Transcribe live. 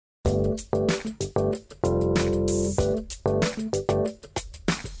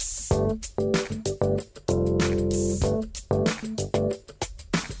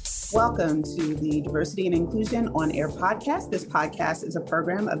Welcome to the Diversity and Inclusion On Air podcast. This podcast is a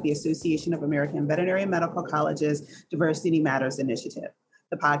program of the Association of American Veterinary and Medical Colleges Diversity Matters Initiative.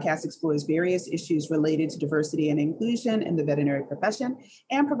 The podcast explores various issues related to diversity and inclusion in the veterinary profession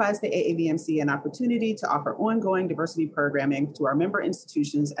and provides the AAVMC an opportunity to offer ongoing diversity programming to our member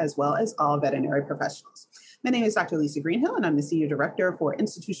institutions as well as all veterinary professionals. My name is Dr. Lisa Greenhill, and I'm the Senior Director for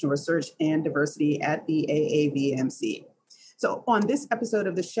Institutional Research and Diversity at the AAVMC. So on this episode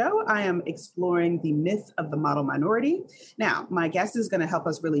of the show, I am exploring the myth of the model minority. Now, my guest is going to help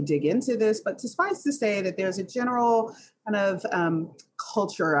us really dig into this, but suffice to say that there's a general kind of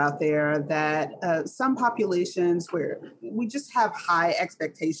culture out there that some populations where we just have high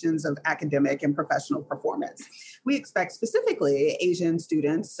expectations of academic and professional performance. We expect specifically Asian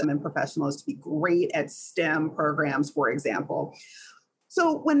students and professionals to be great at STEM programs, for example.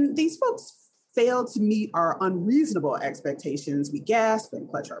 So when these folks fail to meet our unreasonable expectations, we gasp and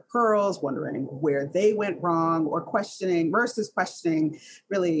clutch our pearls, wondering where they went wrong, or questioning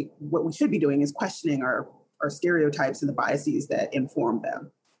really what we should be doing is questioning our stereotypes and the biases that inform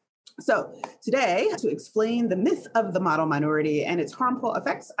them. So today, to explain the myth of the model minority and its harmful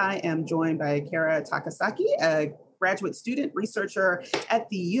effects, I am joined by Kara Takasaki, a graduate student researcher at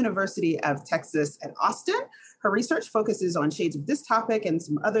the University of Texas at Austin. Her research focuses on shades of this topic and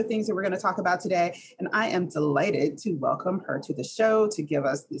some other things that we're going to talk about today. And I am delighted to welcome her to the show to give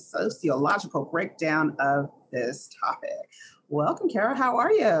us the sociological breakdown of this topic. Welcome, Kara. How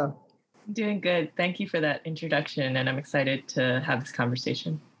are you? I'm doing good. Thank you for that introduction. And I'm excited to have this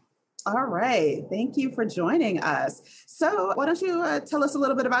conversation. All right. Thank you for joining us. So why don't you tell us a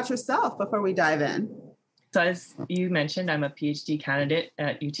little bit about yourself before we dive in? So as you mentioned, I'm a PhD candidate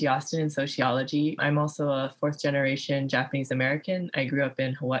at UT Austin in sociology. I'm also a fourth generation Japanese American. I grew up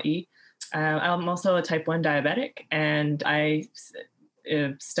in Hawaii. I'm also a type 1 diabetic, and I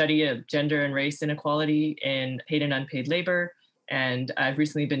study gender and race inequality in paid and unpaid labor. And I've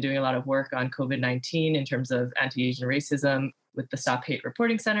recently been doing a lot of work on COVID-19 in terms of anti-Asian racism with the Stop Hate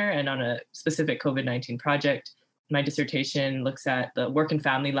Reporting Center and on a specific COVID-19 project. My dissertation looks at the work and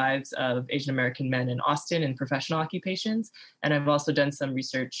family lives of Asian American men in Austin in professional occupations. And I've also done some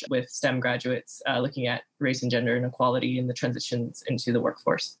research with STEM graduates looking at race and gender inequality and the transitions into the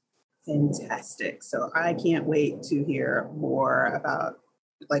workforce. Fantastic. So I can't wait to hear more about,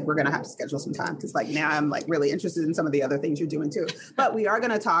 we're going to have to schedule some time because now I'm really interested in some of the other things you're doing too. But we are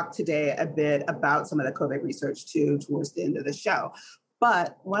going to talk today a bit about some of the COVID research too towards the end of the show.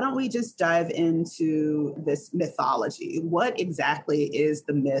 But why don't we just dive into this mythology? What exactly is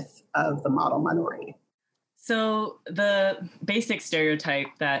the myth of the model minority? So the basic stereotype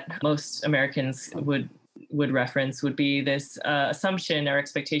that most Americans would reference would be this assumption or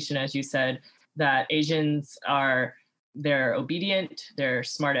expectation, as you said, that Asians they're obedient, they're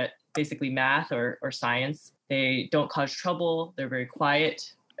smart at basically math or science, they don't cause trouble, they're very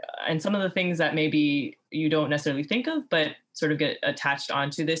quiet. And some of the things that maybe you don't necessarily think of, but sort of get attached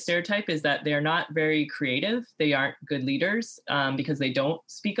onto this stereotype is that they're not very creative. They aren't good leaders because they don't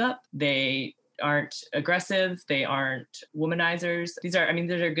speak up. They aren't aggressive. They aren't womanizers. These are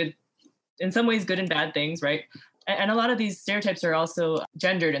good, in some ways, good and bad things, right? And a lot of these stereotypes are also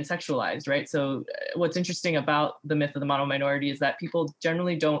gendered and sexualized, right? So what's interesting about the myth of the model minority is that people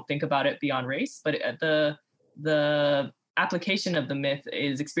generally don't think about it beyond race, but the application of the myth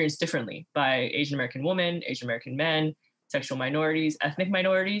is experienced differently by Asian American women, Asian American men, sexual minorities, ethnic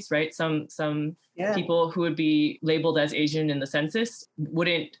minorities, right? Some people who would be labeled as Asian in the census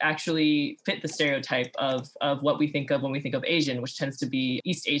wouldn't actually fit the stereotype of what we think of when we think of Asian, which tends to be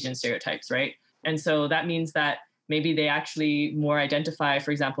East Asian stereotypes, right? And so that means that maybe they actually more identify,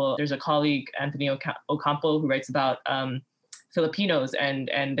 for example, there's a colleague, Anthony Ocampo, who writes about Filipinos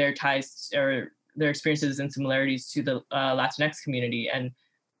and their ties or their experiences and similarities to the Latinx community. And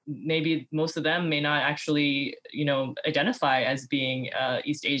maybe most of them may not actually, identify as being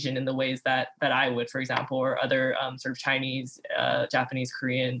East Asian in the ways that I would, for example, or other sort of Chinese, Japanese,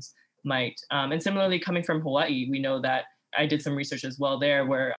 Koreans might. And similarly, coming from Hawaii, we know that I did some research as well there,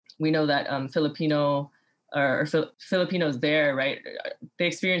 where we know that Filipinos there, right, they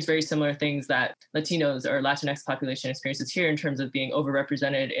experience very similar things that Latinos or Latinx population experiences here in terms of being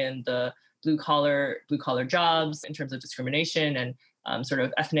overrepresented in the blue collar jobs, in terms of discrimination and sort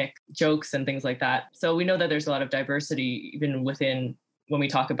of ethnic jokes and things like that. So we know that there's a lot of diversity even within, when we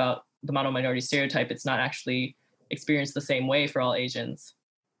talk about the model minority stereotype, it's not actually experienced the same way for all Asians.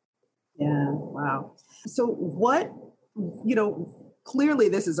 Yeah, wow. So what, clearly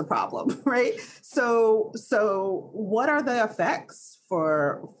this is a problem, right? So what are the effects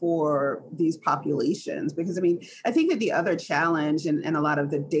for these populations? Because I mean, I think that the other challenge and a lot of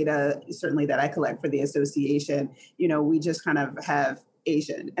the data, certainly that I collect for the association, we just kind of have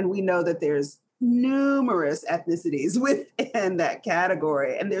Asian, and we know that there's numerous ethnicities within that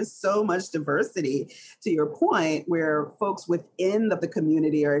category. And there's so much diversity, to your point, where folks within the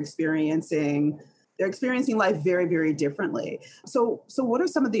community are experiencing life very, very differently. So what are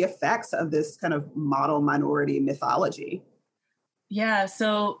some of the effects of this kind of model minority mythology? Yeah,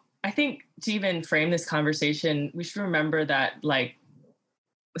 so I think to even frame this conversation, we should remember that,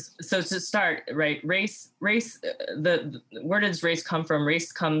 so to start, right, race, where does race come from?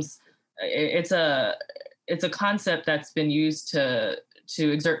 Race comes, it's a concept that's been used to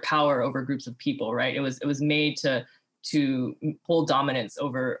exert power over groups of people, right? It was made to hold dominance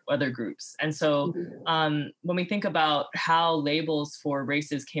over other groups. And so when we think about how labels for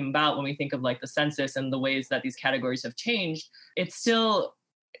races came about, when we think of the census and the ways that these categories have changed, it's still,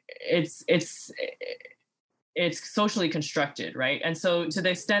 it's socially constructed, right? And so to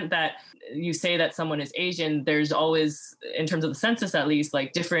the extent that you say that someone is Asian, there's always, in terms of the census at least,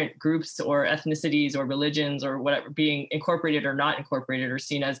 different groups or ethnicities or religions or whatever being incorporated or not incorporated or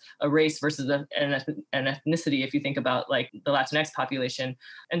seen as a race versus an ethnicity, if you think about the Latinx population.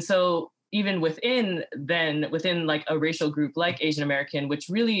 And so even within a racial group like Asian American, which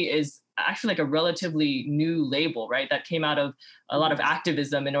really is actually a relatively new label, right? That came out of a lot of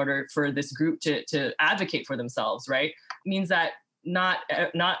activism in order for this group to advocate for themselves, right? Means that not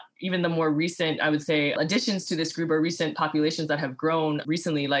even the more recent, I would say, additions to this group or recent populations that have grown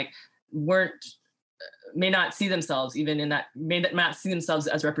recently, may not see themselves even in that, may not see themselves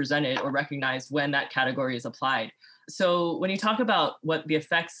as represented or recognized when that category is applied. So when you talk about what the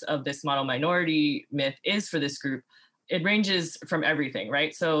effects of this model minority myth is for this group, it ranges from everything,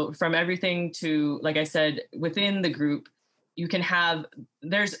 right? So from everything to, like I said, within the group, you can have,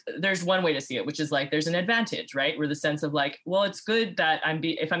 there's one way to see it, which is there's an advantage, right? Where the sense of well, it's good that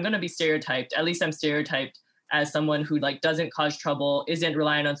if I'm going to be stereotyped, at least I'm stereotyped as someone who doesn't cause trouble, isn't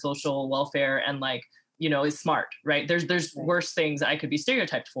reliant on social welfare, and is smart, right? There's worse things I could be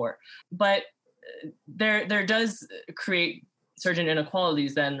stereotyped for. But there does create certain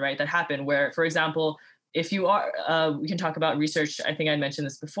inequalities then, right, that happen where, for example, if you are, we can talk about research, I think I mentioned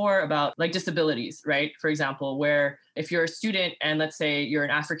this before, about disabilities, right? For example, where if you're a student and let's say you're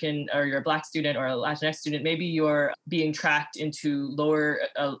an African or you're a Black student or a Latinx student, maybe you're being tracked into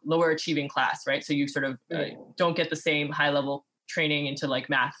lower achieving class, right? So you sort of don't get the same high level training into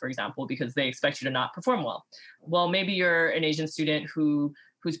math, for example, because they expect you to not perform well. Well, maybe you're an Asian student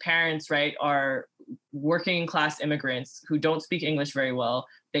whose parents, right, are working class immigrants who don't speak English very well.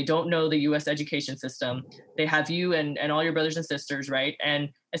 They don't know the US education system. They have you and all your brothers and sisters, right? And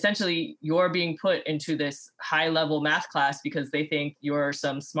essentially you're being put into this high level math class because they think you're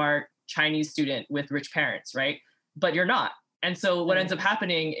some smart Chinese student with rich parents, right? But you're not. And so what ends up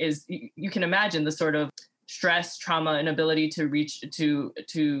happening is you can imagine the sort of stress, trauma, inability to reach,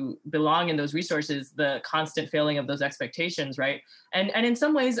 to belong in those resources, the constant failing of those expectations, right? And in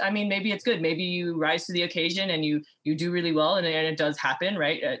some ways, I mean, maybe it's good. Maybe you rise to the occasion and you do really well, and it does happen,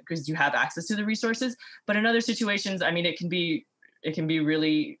 right? Because you have access to the resources. But in other situations, I mean, it can be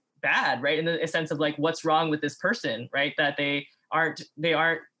really bad, right? In the sense of what's wrong with this person, right? That they aren't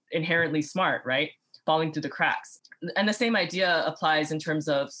inherently smart, right? Falling through the cracks. And the same idea applies in terms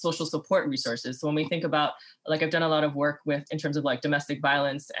of social support resources. So when we think about, I've done a lot of work in terms of domestic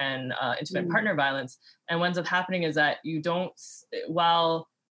violence and intimate partner violence. And what ends up happening is that you don't, while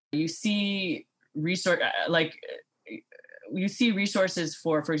you see you see resources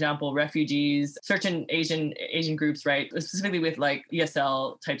for example, refugees, certain Asian groups, right? Specifically with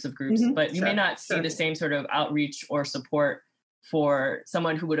ESL types of groups, but you may not see the same sort of outreach or support for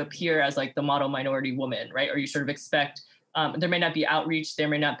someone who would appear as the model minority woman, right? Or you sort of expect, there may not be outreach, there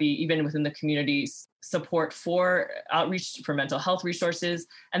may not be even within the communities support for outreach for mental health resources.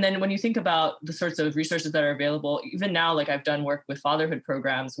 And then when you think about the sorts of resources that are available, even now, I've done work with fatherhood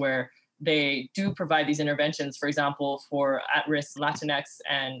programs where they do provide these interventions, for example, for at-risk Latinx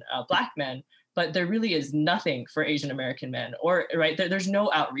and Black men, but there really is nothing for Asian American men, or right, there's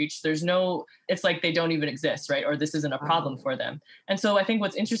no outreach. It's they don't even exist, right? Or this isn't a problem for them. And so I think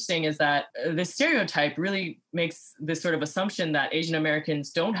what's interesting is that this stereotype really makes this sort of assumption that Asian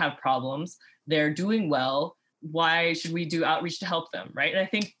Americans don't have problems. They're doing well. why should we do outreach to help them, right? And I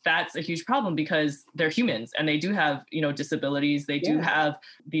think that's a huge problem because they're humans and they do have, disabilities. They do have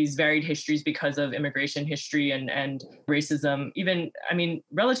these varied histories because of immigration history and racism. Even,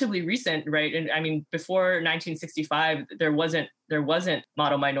 relatively recent, right? And before 1965, there wasn't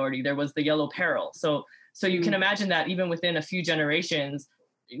model minority. There was the yellow peril. So you can imagine that even within a few generations,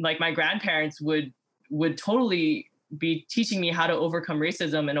 like my grandparents would totally be teaching me how to overcome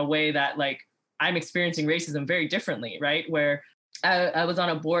racism in a way that like I'm experiencing racism very differently, right? Where I was on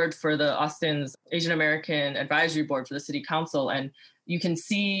a board for the Austin's Asian American Advisory Board for the City Council. And you can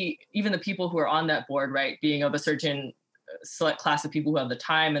see even the people who are on that board, right, being of a certain select class of people who have the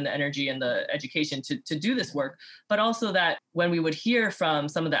time and the energy and the education to do this work. But also that when we would hear from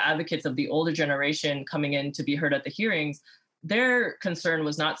some of the advocates of the older generation coming in to be heard at the hearings, their concern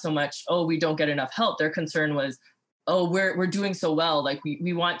was not so much, oh, we don't get enough help. Their concern was, oh, we're doing so well, like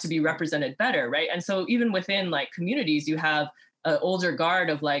we want to be represented better, right? And so even within like communities, you have an older guard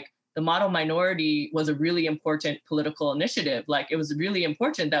of like the model minority was a really important political initiative. Like it was really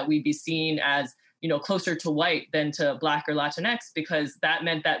important that we be seen as, closer to white than to Black or Latinx, because that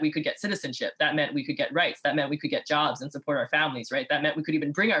meant that we could get citizenship. That meant we could get rights. That meant we could get jobs and support our families, right? That meant we could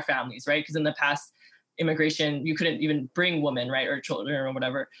even bring our families, right? Because in the past, immigration, you couldn't even bring women, right, or children or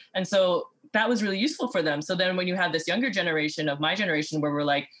whatever. And so that was really useful for them. So then when you have this younger generation of my generation where we're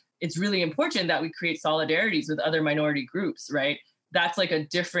like, it's really important that we create solidarities with other minority groups, right? That's like a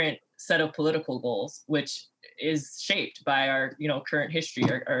different set of political goals, which is shaped by our, current history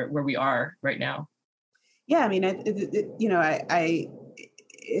or where we are right now. Yeah,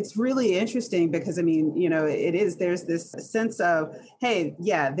 it's really interesting because, there's this sense of, hey,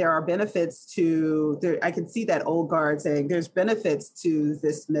 yeah, there are benefits I can see that old guard saying there's benefits to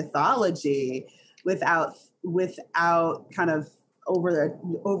this mythology without kind of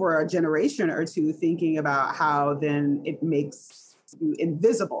over a generation or two thinking about how then it makes you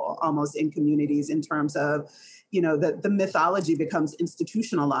invisible almost in communities in terms of, the mythology becomes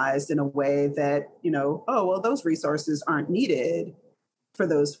institutionalized in a way that, oh, well, those resources aren't needed for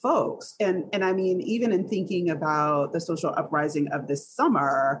those folks. And even in thinking about the social uprising of this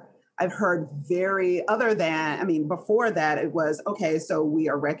summer, I've heard before that it was, okay, so we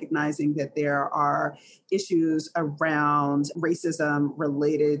are recognizing that there are issues around racism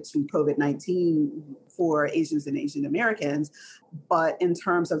related to COVID-19 for Asians and Asian Americans. But in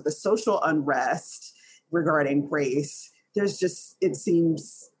terms of the social unrest regarding race, it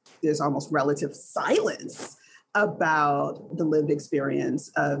seems there's almost relative silence about the lived experience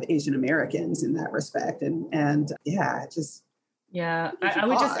of Asian Americans in that respect. I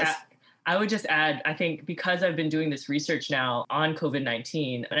would just add, I think because I've been doing this research now on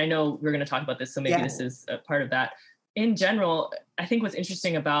COVID-19, and I know we're going to talk about this, so maybe this is a part of that. In general, I think what's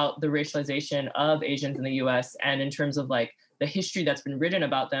interesting about the racialization of Asians in the US and in terms of like the history that's been written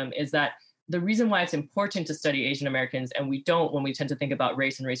about them is that the reason why it's important to study Asian Americans, and we don't when we tend to think about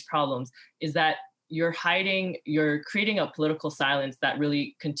race and race problems, is that you're creating a political silence that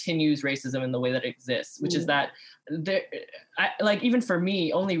really continues racism in the way that it exists, which is that even for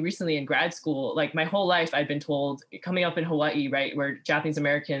me, only recently in grad school, like my whole life, I've been told coming up in Hawaii, right, where Japanese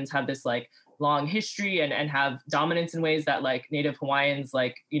Americans have this like long history and have dominance in ways that like Native Hawaiians,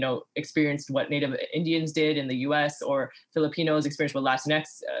 experienced what Native Indians did in the US, or Filipinos experienced what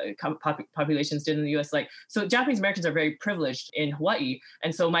Latinx populations did in the US. So Japanese Americans are very privileged in Hawaii.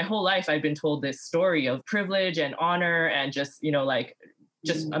 And so my whole life, I've been told this story of privilege and honor and just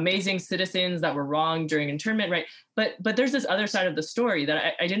amazing citizens that were wronged during internment, right? But there's this other side of the story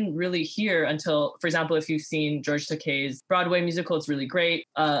that I didn't really hear until, for example, if you've seen George Takei's Broadway musical, it's really great,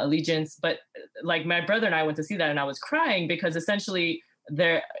 Allegiance. But like my brother and I went to see that and I was crying because essentially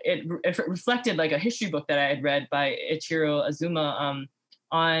it reflected like a history book that I had read by Ichiro Azuma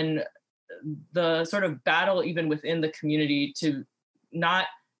on the sort of battle even within the community to not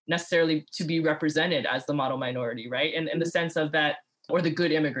necessarily to be represented as the model minority, right? And in the sense of that, or the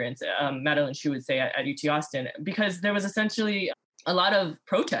good immigrants, Madeline Shu would say at UT Austin, because there was essentially a lot of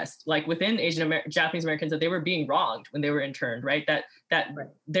protest, like within Japanese Americans, that they were being wronged when they were interned, right? That right.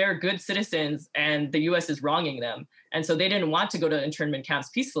 They're good citizens and the US is wronging them. And so they didn't want to go to internment camps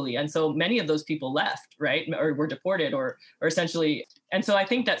peacefully. And so many of those people left, right? Or were deported or essentially. And so I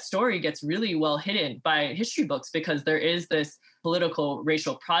think that story gets really well hidden by history books because there is this political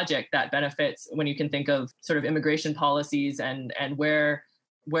racial project that benefits when you can think of sort of immigration policies and where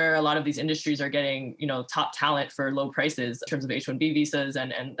a lot of these industries are getting, top talent for low prices in terms of H-1B visas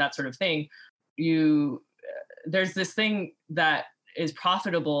and that sort of thing. There's this thing that is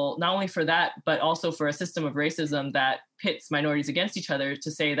profitable, not only for that, but also for a system of racism that pits minorities against each other,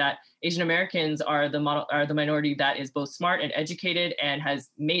 to say that Asian Americans are the minority that is both smart and educated and has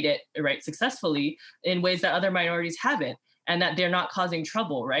made it, right, successfully in ways that other minorities haven't, and that they're not causing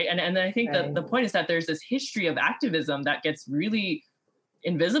trouble, right? And I think that the point is that there's this history of activism that gets really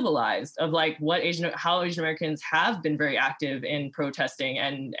invisibilized, of like how Asian Americans have been very active in protesting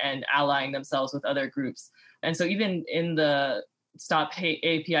and allying themselves with other groups. And so even in the Stop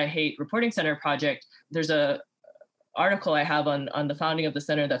API Hate Reporting Center project, there's a article I have on the founding of the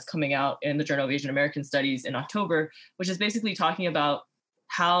center that's coming out in the Journal of Asian American Studies in October, which is basically talking about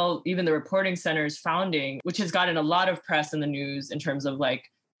how even the reporting center's founding, which has gotten a lot of press in the news in terms of like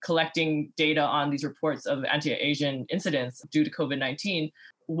collecting data on these reports of anti-Asian incidents due to COVID-19,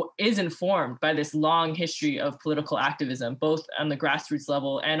 is informed by this long history of political activism, both on the grassroots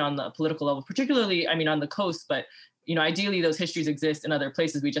level and on the political level, particularly, I mean, on the coast, but ideally those histories exist in other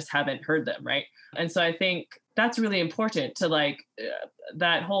places. We just haven't heard them, right? And so I think that's really important to like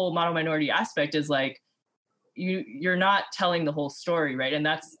that whole model minority aspect is like, you're not telling the whole story, right? And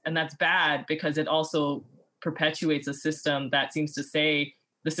that's bad, because it also perpetuates a system that seems to say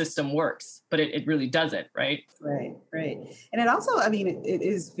the system works, but it really doesn't, right? Right. And it also, I mean, it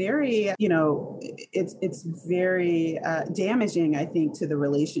is very, it's very damaging, I think, to the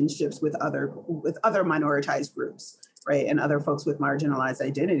relationships with other minoritized groups, right? And other folks with marginalized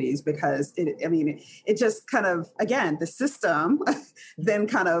identities, because it just kind of, again, the system then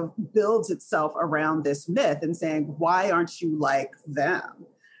kind of builds itself around this myth and saying, why aren't you like them?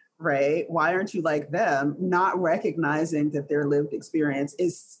 Right? Why aren't you like them? Not recognizing that their lived experience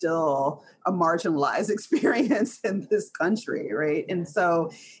is still a marginalized experience in this country, right? And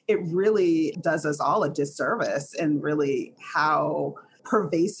so it really does us all a disservice in really how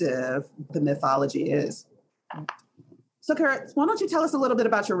pervasive the mythology is. So, Kara, why don't you tell us a little bit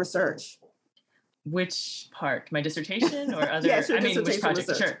about your research? Which part? My dissertation or other? Yes, which project?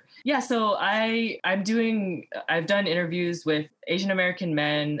 Research. Sure. Yeah, so I've done interviews with Asian American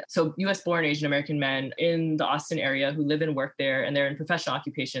men, so US born Asian American men in the Austin area who live and work there, and they're in professional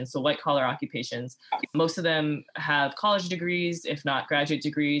occupations, so white collar occupations. Most of them have college degrees, if not graduate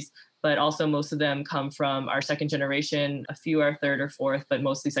degrees, but also most of them come from our second generation. A few are third or fourth, but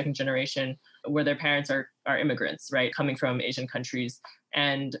mostly second generation, where their parents are immigrants, right, coming from Asian countries.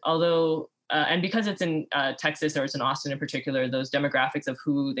 And although and because it's in Texas, or it's in Austin in particular, those demographics of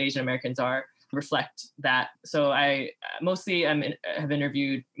who the Asian Americans are reflect that. So I mostly have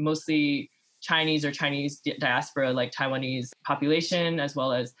interviewed mostly Chinese or Chinese diaspora, like Taiwanese population, as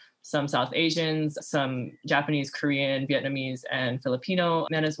well as some South Asians, some Japanese, Korean, Vietnamese, and Filipino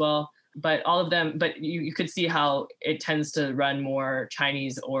men as well. But all of them, but you could see how it tends to run more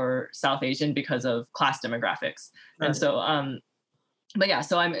Chinese or South Asian because of class demographics. Right. And so, but yeah,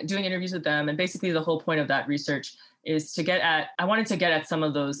 so I'm doing interviews with them. And basically the whole point of that research is I wanted to get at some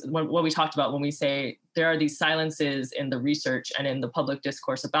of those, what we talked about when we say there are these silences in the research and in the public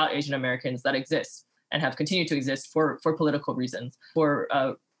discourse about Asian Americans that exist and have continued to exist for political reasons, for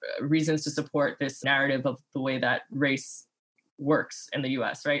reasons to support this narrative of the way that race works in the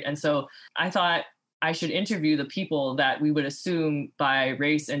US, right? And so I thought I should interview the people that we would assume by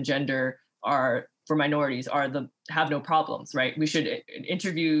race and gender are, for minorities, have no problems, right? We should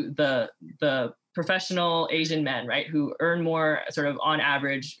interview the professional Asian men, right, who earn more sort of on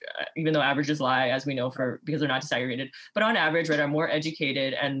average, even though averages lie, as we know, because they're not disaggregated, but on average, right, are more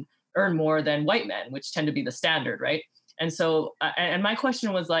educated and earn more than white men, which tend to be the standard, right? And so, and my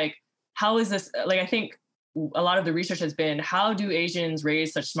question was like, how is this, like, I think a lot of the research has been, how do Asians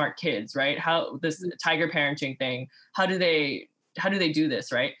raise such smart kids, right? How this tiger parenting thing, how do they do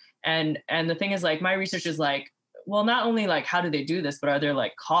this, right? And the thing is, like, my research is like, well, not only like how do they do this, but are there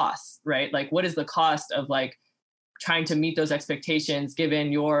like costs, right? Like, what is the cost of like trying to meet those expectations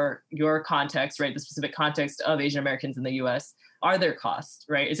given your context, right? The specific context of Asian Americans in the US. Are there costs,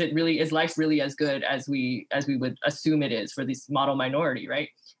 right? Is life really as good as we would assume it is for this model minority, right?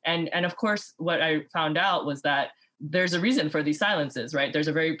 And of course, what I found out was that there's a reason for these silences, right? There's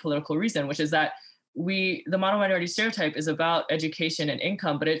a very political reason, which is that the model minority stereotype is about education and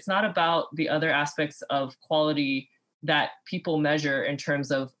income, but it's not about the other aspects of quality that people measure in terms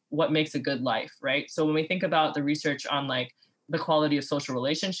of what makes a good life, right? So when we think about the research on like the quality of social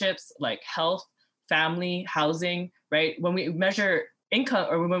relationships, like health, family, housing, right? When we measure income,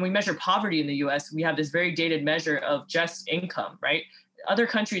 or when we measure poverty in the US, we have this very dated measure of just income, right? Other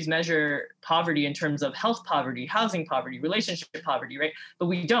countries measure poverty in terms of health poverty, housing poverty, relationship poverty, right? But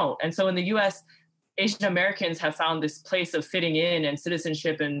we don't. And so in the US, Asian Americans have found this place of fitting in and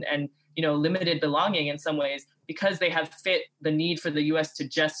citizenship and limited belonging in some ways because they have fit the need for the US to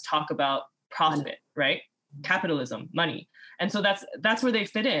just talk about profit, right? Capitalism, money. And so that's where they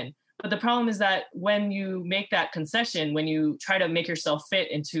fit in. But the problem is that when you make that concession, when you try to make yourself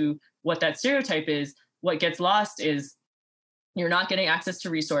fit into what that stereotype is, what gets lost is you're not getting access to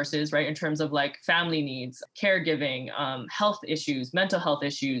resources, right? In terms of like family needs, caregiving, health issues, mental health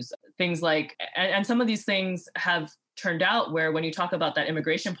issues, things like, and some of these things have turned out where when you talk about that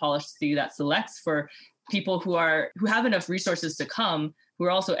immigration policy that selects for people who have enough resources to come, who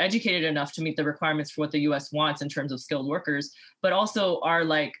are also educated enough to meet the requirements for what the US wants in terms of skilled workers, but also are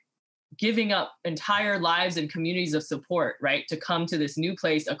like giving up entire lives and communities of support, right, to come to this new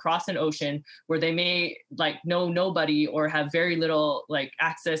place across an ocean where they may like know nobody or have very little like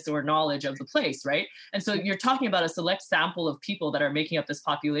access or knowledge of the place, right? And so you're talking about a select sample of people that are making up this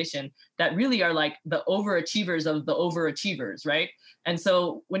population that really are like the overachievers of the overachievers, right? And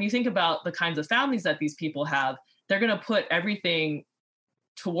so when you think about the kinds of families that these people have, they're going to put everything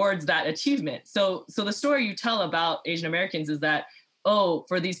towards that achievement. So the story you tell about Asian Americans is that, oh,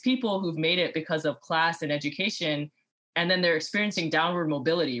 for these people who've made it because of class and education, and then they're experiencing downward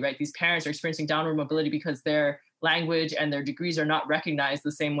mobility, right? These parents are experiencing downward mobility because their language and their degrees are not recognized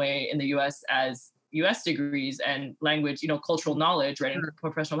the same way in the US as US degrees and language, cultural knowledge, right? In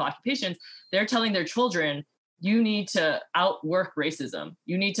professional occupations, they're telling their children, you need to outwork racism.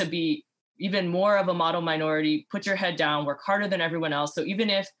 You need to be even more of a model minority, put your head down, work harder than everyone else. So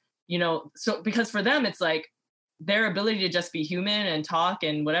even if, because for them, it's like, their ability to just be human and talk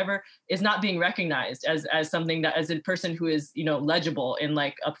and whatever is not being recognized as something that as a person who is, legible in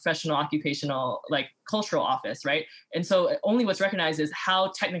like a professional occupational, like cultural office. Right. And so only what's recognized is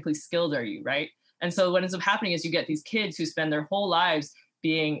how technically skilled are you. Right. And so what ends up happening is you get these kids who spend their whole lives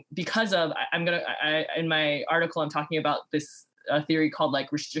being because of, in my article, I'm talking about this theory called like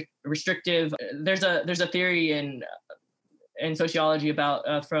restrictive. There's a theory in sociology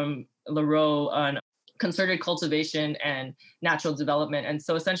about from Leroux on concerted cultivation and natural development. And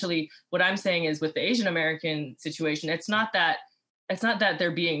so essentially what I'm saying is with the Asian American situation, it's not that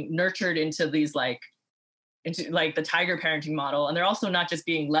they're being nurtured into the tiger parenting model. And they're also not just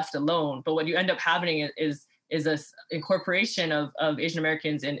being left alone, but what you end up having is a incorporation of Asian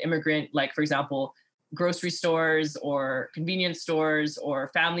Americans in immigrant, like for example, grocery stores or convenience stores or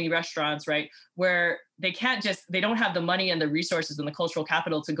family restaurants, right? Where they don't have the money and the resources and the cultural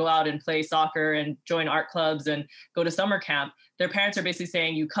capital to go out and play soccer and join art clubs and go to summer camp. Their parents are basically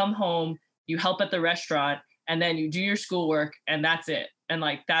saying, you come home, you help at the restaurant, and then you do your schoolwork and that's it. And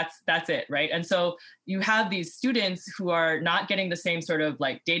like, that's it, right? And so you have these students who are not getting the same sort of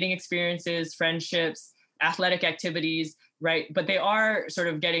like dating experiences, friendships, athletic activities, right? But they are sort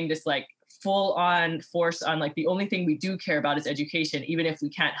of getting this like full on force on like the only thing we do care about is education, even if we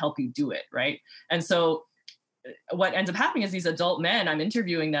can't help you do it, right? And so what ends up happening is these adult men, I'm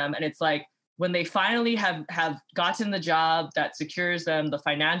interviewing them, and it's like when they finally have gotten the job that secures them the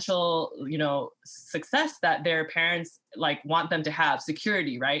financial, success that their parents like want them to have,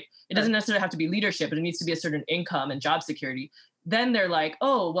 security, right? It doesn't necessarily have to be leadership, but it needs to be a certain income and job security. Then they're like,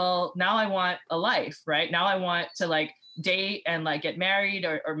 oh, well, now I want a life, right? Now I want to like date and like get married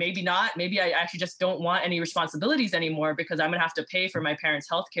or maybe not. Maybe I actually just don't want any responsibilities anymore because I'm gonna have to pay for my parents'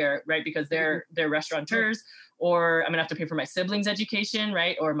 healthcare, right? Because they're restaurateurs, or I'm gonna have to pay for my siblings' education,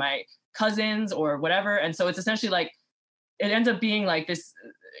 right? Or my cousins or whatever. And so it's essentially like, it ends up being like this,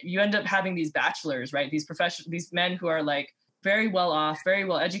 you end up having these bachelors, right? These men who are like very well off, very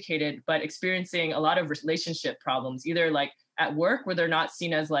well educated, but experiencing a lot of relationship problems, either like at work where they're not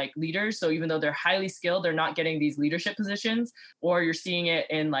seen as like leaders. So even though they're highly skilled, they're not getting these leadership positions, or you're seeing it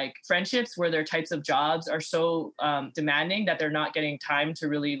in like friendships where their types of jobs are so demanding that they're not getting time to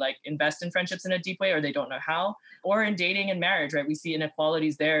really like invest in friendships in a deep way, or they don't know how, or in dating and marriage, right? We see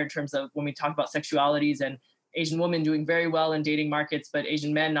inequalities there in terms of when we talk about sexualities and Asian women doing very well in dating markets, but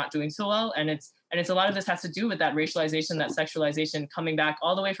Asian men not doing so well. And it's a lot of this has to do with that racialization, that sexualization coming back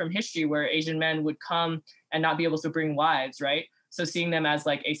all the way from history, where Asian men would come and not be able to bring wives, right? So seeing them as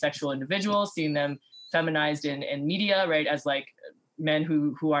like asexual individuals, seeing them feminized in media, right? As like men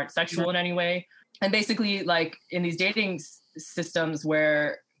who aren't sexual in any way. And basically like in these dating systems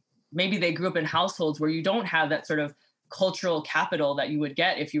where maybe they grew up in households where you don't have that sort of cultural capital that you would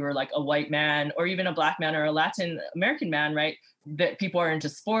get if you were like a white man or even a Black man or a Latin American man, right? That people are into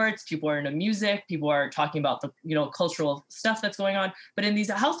sports, people are into music, people are talking about the, cultural stuff that's going on. But in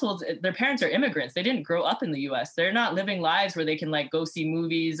these households, their parents are immigrants. They didn't grow up in the US. They're not living lives where they can like go see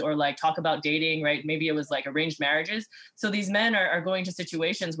movies or like talk about dating, right? Maybe it was like arranged marriages. So these men are going to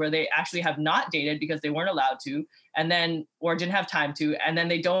situations where they actually have not dated because they weren't allowed to, and then, or didn't have time to, and then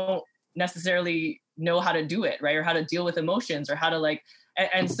they don't necessarily know how to do it, right? Or how to deal with emotions, or how to like,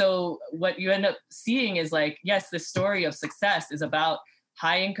 and so what you end up seeing is like, yes, the story of success is about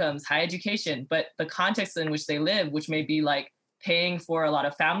high incomes, high education, but the context in which they live, which may be like paying for a lot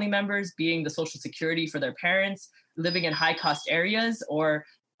of family members, being the social security for their parents, living in high cost areas, or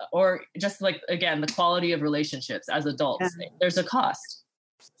just like, again, the quality of relationships as adults. Yeah. There's a cost.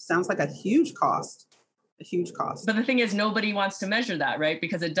 Sounds like a huge cost. A huge cost. But the thing is, nobody wants to measure that, right?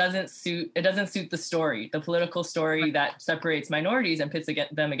 Because it doesn't suit the story, the political story that separates minorities and pits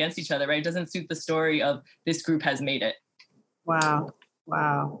them against each other, right? It doesn't suit the story of this group has made it. Wow.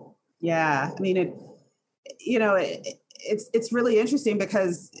 Yeah. I mean, it's really interesting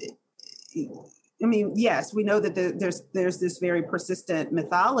because, I mean, yes, we know that there's this very persistent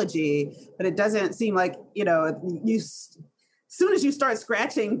mythology, but it doesn't seem like, as soon as you start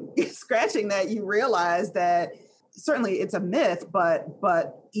scratching that, you realize that certainly it's a myth,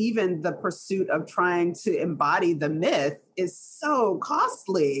 but even the pursuit of trying to embody the myth is so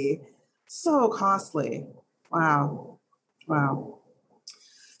costly. Wow.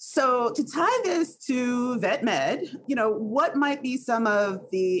 So to tie this to vet med, what might be some of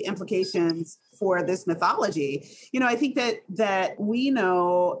the implications for this mythology? I think that we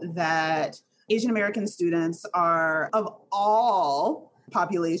know that Asian American students are, of all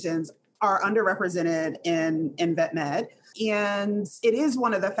populations, are underrepresented in vet med. And it is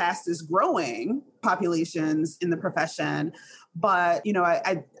one of the fastest growing populations in the profession. But,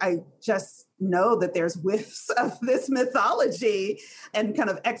 I just know that there's whiffs of this mythology and kind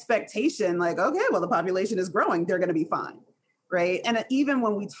of expectation, like, okay, well, the population is growing, they're going to be fine, right? And even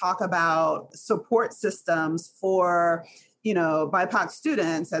when we talk about support systems for, BIPOC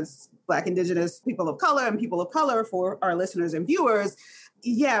students, as Black, Indigenous, people of color, and people of color for our listeners and viewers,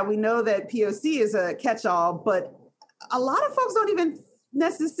 yeah, we know that POC is a catch-all, but a lot of folks don't even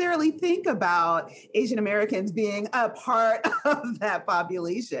necessarily think about Asian Americans being a part of that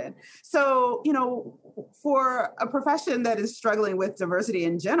population. So, for a profession that is struggling with diversity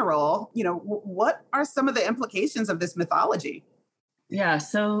in general, what are some of the implications of this mythology? Yeah,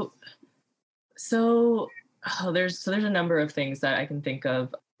 so there's a number of things that I can think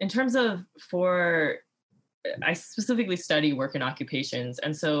of. In terms of I specifically study work and occupations.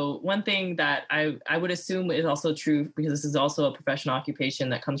 And so one thing that I would assume is also true, because this is also a professional occupation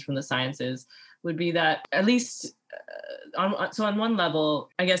that comes from the sciences, would be that at least on one level,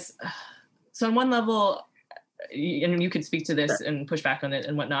 and you could speak to this and push back on it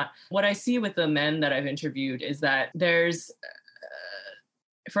and whatnot. What I see with the men that I've interviewed is that there's,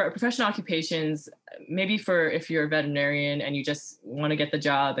 for professional occupations, maybe for if you're a veterinarian and you just want to get the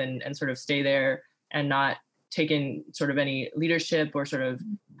job and sort of stay there and not take in sort of any leadership or sort of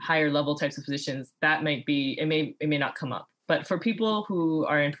higher level types of positions, that might be, it may not come up. But for people who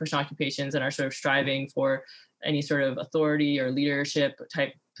are in professional occupations and are sort of striving for any sort of authority or leadership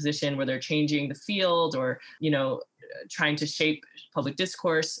type position where they're changing the field or, trying to shape public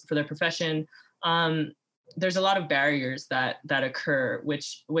discourse for their profession, there's a lot of barriers that occur,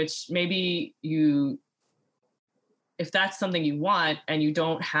 which maybe if that's something you want and you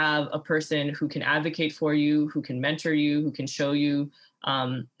don't have a person who can advocate for you, who can mentor you, who can show you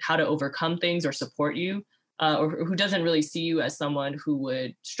how to overcome things or support you, or who doesn't really see you as someone who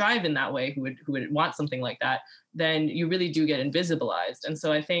would strive in that way, who would want something like that, then you really do get invisibilized. And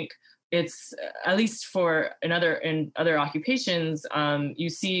so I think it's, at least in other occupations,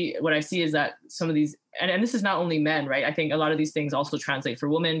 what I see is that some of these, and this is not only men, right? I think a lot of these things also translate for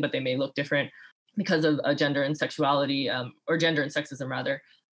women, but they may look different because of gender and sexuality, or gender and sexism rather,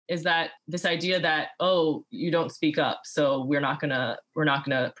 is that this idea that, oh, you don't speak up, so we're not gonna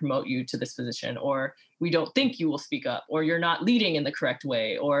promote you to this position, or we don't think you will speak up, or you're not leading in the correct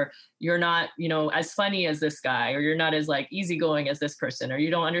way, or you're not, as funny as this guy, or you're not as like easygoing as this person, or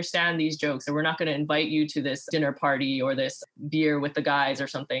you don't understand these jokes, or we're not going to invite you to this dinner party or this beer with the guys or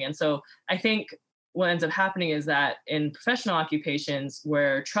something. And so I think what ends up happening is that in professional occupations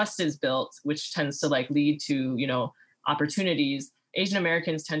where trust is built, which tends to like lead to, opportunities, Asian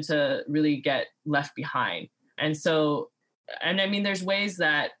Americans tend to really get left behind. And so, and I mean, there's ways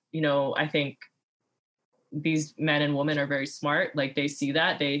that, I think these men and women are very smart. Like they see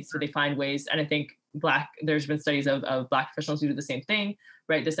that, so they find ways. And I think there's been studies of Black professionals who do the same thing,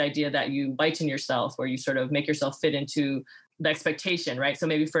 right? This idea that you bite in yourself, or you sort of make yourself fit into the expectation, right? So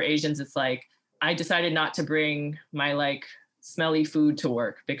maybe for Asians, it's like, I decided not to bring my like smelly food to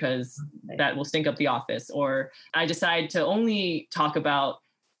work because that will stink up the office. Or I decide to only talk about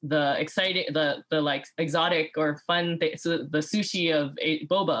the exciting, the like exotic or fun thing. So the sushi of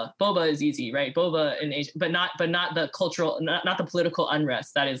boba is easy, right? Boba in Asia, but not the cultural, not the political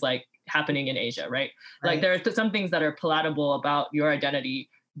unrest that is like happening in Asia, right? Like there are some things that are palatable about your identity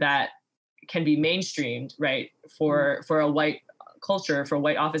that can be mainstreamed, right? For a white culture, for a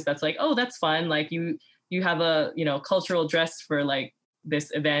white office, that's like, oh, that's fun. Like you have a, cultural dress for like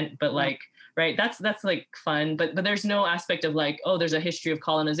this event, but like, right, that's like fun. But there's no aspect of like, oh, there's a history of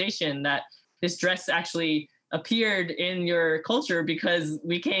colonization, that this dress actually appeared in your culture because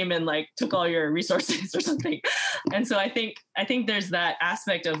we came and like took all your resources or something. And so I think there's that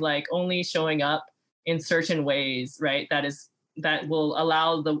aspect of like only showing up in certain ways, right? That will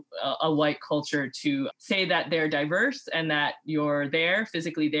allow a white culture to say that they're diverse and that you're there,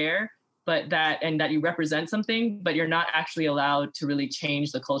 physically there, but that you represent something, but you're not actually allowed to really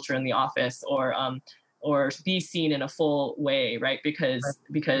change the culture in the office or be seen in a full way, right?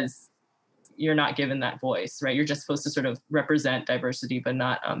 Because you're not given that voice, right? You're just supposed to sort of represent diversity, but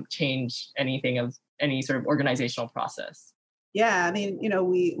not change anything of any sort of organizational process. Yeah, I mean,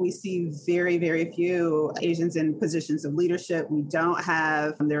 we see very, very few Asians in positions of leadership. We don't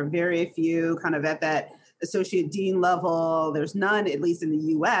have, there are very few kind of at that associate dean level. There's none, at least in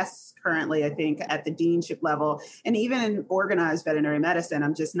the US currently, I think, at the deanship level. And even in organized veterinary medicine,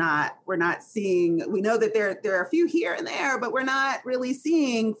 we're not seeing, we know that there are a few here and there, but we're not really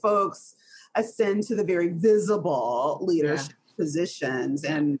seeing folks ascend to the very visible leadership positions.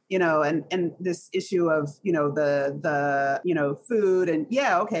 And and this issue of the food, and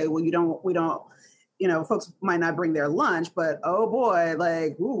we don't folks might not bring their lunch, but oh boy,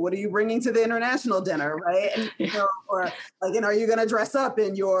 like, ooh, what are you bringing to the international dinner, right? And or like, are you going to dress up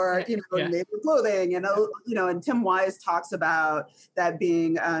in your native clothing? And Tim Wise talks about that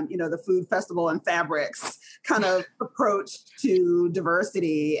being the food festival and fabrics kind of approach to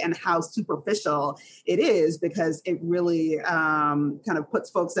diversity, and how superficial it is, because it really kind of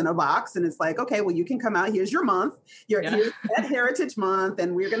puts folks in a box, and it's like, okay, well, you can come out, here's your month, here's that Heritage Month,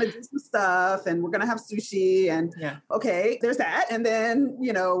 and we're going to do some stuff, and we're going to have sushi, and okay, there's that, and then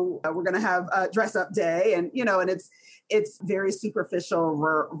we're going to have a dress up day, and and it's very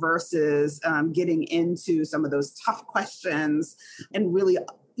superficial versus getting into some of those tough questions and really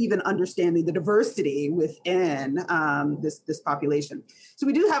even understanding the diversity within this population. So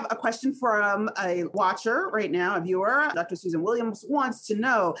we do have a question from a watcher right now, a viewer. Dr. Susan Williams wants to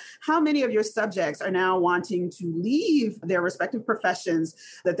know how many of your subjects are now wanting to leave their respective professions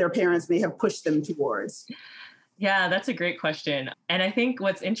that their parents may have pushed them towards. Yeah, that's a great question. And I think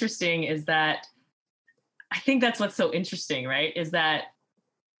what's interesting is that, that's what's so interesting, right? Is that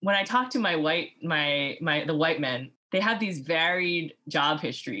when I talk to the white men, they have these varied job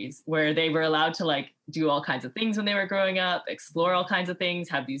histories where they were allowed to like do all kinds of things when they were growing up, explore all kinds of things,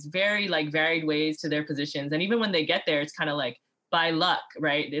 have these very like varied ways to their positions. And even when they get there, it's kind of like by luck,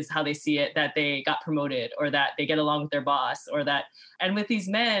 right? Is how they see it, that they got promoted or that they get along with their boss or that. And with these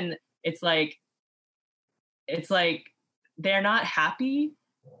men, it's like they're not happy,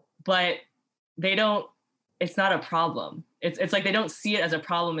 but it's not a problem. It's like they don't see it as a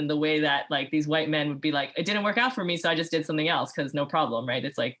problem in the way that like these white men would be like, it didn't work out for me, so I just did something else because no problem, right?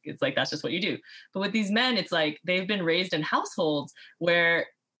 It's like that's just what you do. But with these men, it's like they've been raised in households where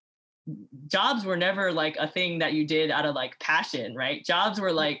jobs were never like a thing that you did out of like passion, right? Jobs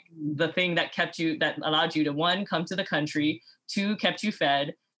were like the thing that that allowed you to, one, come to the country, two, kept you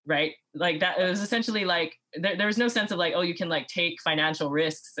fed, right? Like that, it was essentially like there was no sense of like, oh, you can like take financial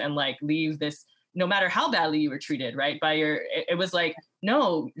risks and like leave this, no matter how badly you were treated, right? It was like,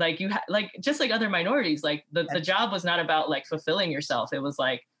 no, like like, just like other minorities, like the job was not about like fulfilling yourself. It was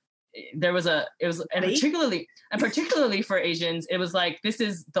like, particularly for Asians, it was like, this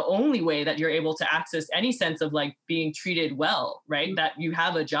is the only way that you're able to access any sense of like being treated well, right? Mm-hmm. That you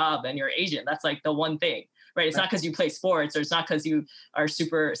have a job and you're Asian. That's like the one thing, right? It's not because you play sports, or it's not because you are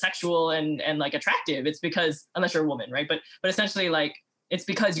super sexual and like attractive. It's because, unless you're a woman, right? But essentially like, it's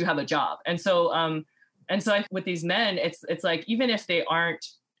because you have a job. And so with these men, it's like, even if they aren't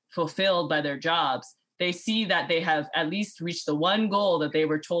fulfilled by their jobs, they see that they have at least reached the one goal that they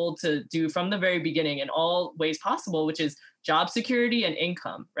were told to do from the very beginning in all ways possible, which is job security and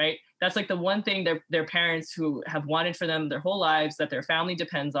income, right? That's like the one thing their parents who have wanted for them their whole lives, that their family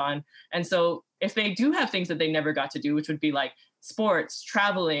depends on. And so if they do have things that they never got to do, which would be like sports,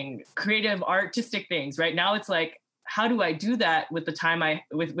 traveling, creative, artistic things, right? Now it's like, how do I do that with the time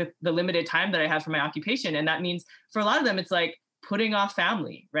with the limited time that I have for my occupation? And that means for a lot of them, it's like putting off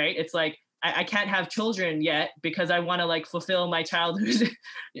family, right? It's like, I can't have children yet because I want to like fulfill my childhood,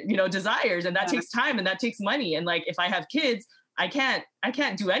 desires. And that takes time and that takes money. And like, if I have kids, I can't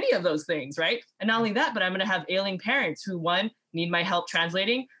do any of those things, right? And not only that, but I'm going to have ailing parents who, one, need my help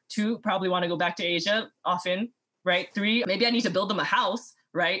translating, two, probably want to go back to Asia often, right? 3, maybe I need to build them a house,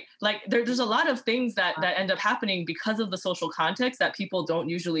 right? Like there's a lot of things that end up happening because of the social context that people don't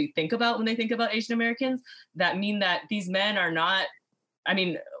usually think about when they think about Asian Americans, that mean that these men are not, I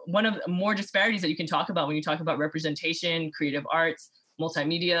mean, one of the more disparities that you can talk about when you talk about representation, creative arts,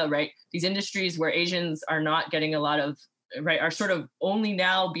 multimedia, right? These industries where Asians are not getting a lot of, right, are sort of only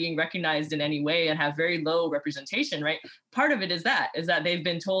now being recognized in any way and have very low representation, right? Part of it is that they've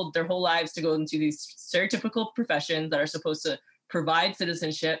been told their whole lives to go into these stereotypical professions that are supposed to provide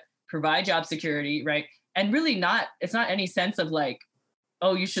citizenship, provide job security, right? And really it's not any sense of like,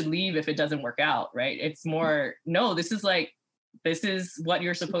 oh, you should leave if it doesn't work out, right? It's more, no, this is what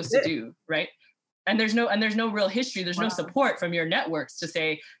you're supposed to do, right? And there's no real history. There's no support from your networks to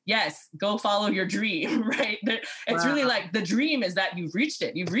say, yes, go follow your dream, right? It's really like the dream is that you've reached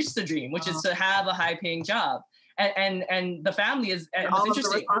it. You've reached the dream, which is to have a high paying job. And the family is and all of the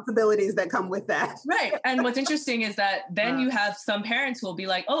responsibilities that come with that. Right. And what's interesting is that then you have some parents who will be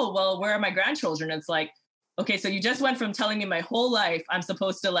like, oh, well, where are my grandchildren? It's like, okay, so you just went from telling me my whole life I'm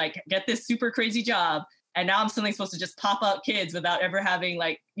supposed to like get this super crazy job, and now I'm suddenly supposed to just pop out kids without ever having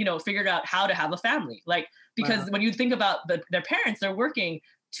like, figured out how to have a family. Like, because when you think about their parents, they're working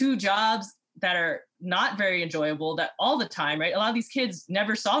 2 jobs that are not very enjoyable, that all the time, right? A lot of these kids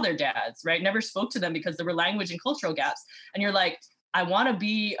never saw their dads, right? Never spoke to them because there were language and cultural gaps. And you're like, I want to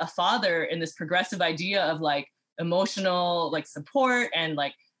be a father in this progressive idea of like emotional, like support and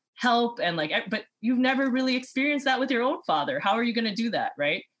like help and like, but you've never really experienced that with your own father. How are you going to do that,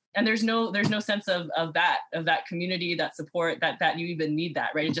 right? And there's no sense of that community, that support, that you even need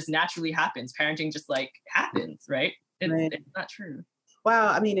that, right? It just naturally happens. Parenting just like happens, right? It's not true. Wow.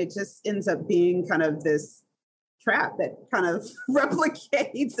 I mean, it just ends up being kind of this trap that kind of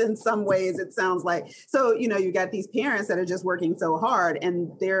replicates in some ways, it sounds like. So, you got these parents that are just working so hard,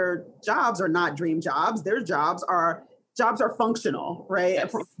 and their jobs are not dream jobs. Their jobs are functional, right?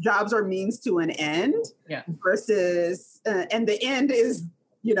 Yes. Jobs are means to an end, versus, and the end is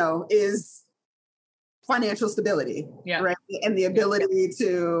financial stability, right? And the ability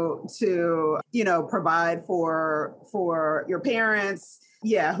to provide for your parents.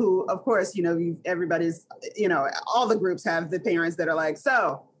 Yeah. Who, of course, everybody's, all the groups have the parents that are like,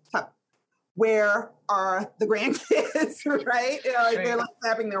 so where are the grandkids, right? They're like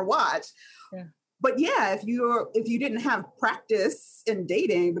tapping their watch. Yeah. But yeah, if you didn't have practice in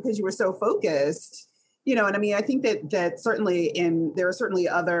dating because you were so focused, and I mean, I think that certainly there are certainly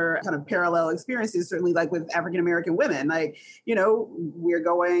other kind of parallel experiences, certainly like with African-American women, like, we're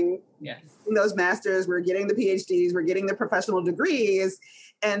going in those masters, we're getting the PhDs, we're getting the professional degrees.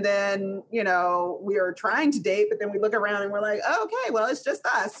 And then, we are trying to date, but then we look around and we're like, oh, okay, well, it's just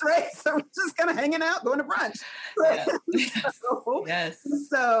us, right? So we're just kind of hanging out, going to brunch. Right?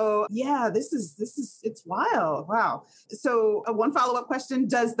 So yeah, this is, it's wild. Wow. So one follow-up question,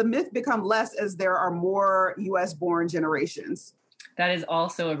 does the myth become less as there are more US born generations? That is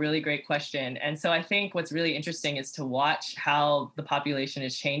also a really great question. And so I think what's really interesting is to watch how the population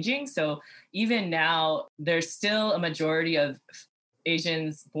is changing. So even now, there's still a majority of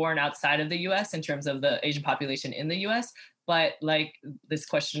Asians born outside of the US in terms of the Asian population in the US. But like this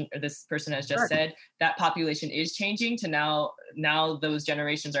person has just said, that population is changing to now those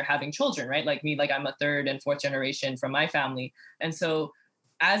generations are having children, right? Like me, like I'm a 3rd and 4th generation from my family. And so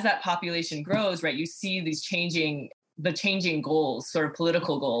as that population grows, right, you see these changing goals, sort of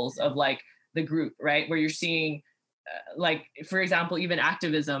political goals of like the group, right? Where you're seeing like, for example, even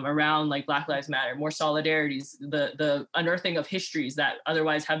activism around like Black Lives Matter, more solidarities, the unearthing of histories that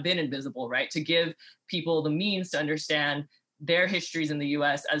otherwise have been invisible, right? To give people the means to understand their histories in the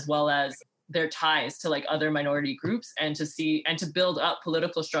US as well as their ties to like other minority groups, and to see and to build up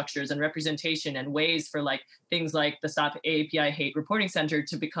political structures and representation and ways for like things like the Stop AAPI Hate Reporting Center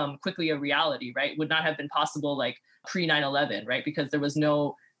to become quickly a reality, right? Would not have been possible like pre 9/11, right? Because there was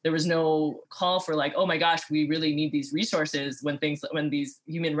no call for like, oh my gosh, we really need these resources when these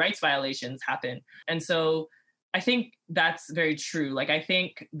human rights violations happen. And so I think that's very true. Like, I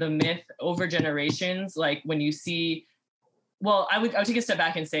think the myth over generations, like when you see, well, I would take a step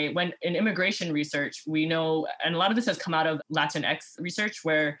back and say, when in immigration research, we know, and a lot of this has come out of Latinx research,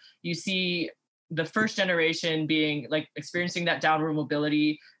 where you see the first generation being like experiencing that downward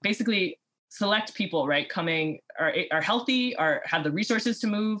mobility, basically select people, right, coming are healthy, have the resources to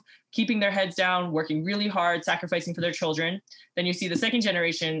move, keeping their heads down, working really hard, sacrificing for their children. Then you see the second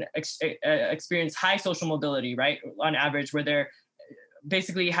generation experience high social mobility, right, on average, where they're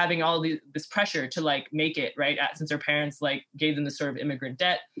basically having all this pressure to like make it, right, since their parents like gave them this sort of immigrant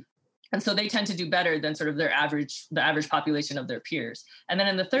debt. And so they tend to do better than sort of the average population of their peers. And then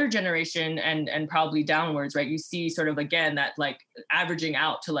in the third generation and probably downwards, right, you see sort of, again, that like averaging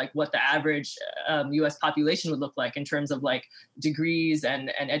out to like what the average US population would look like in terms of like degrees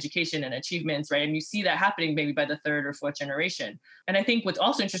and education and achievements, right? And you see that happening maybe by the third or fourth generation. And I think what's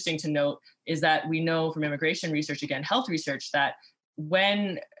also interesting to note is that we know from immigration research, again, health research, that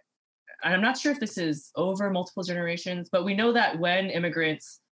and I'm not sure if this is over multiple generations, but we know that when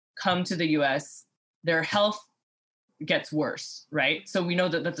immigrants come to the US, their health gets worse, right? So we know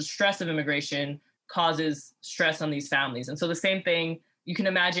that the stress of immigration causes stress on these families. And so the same thing, you can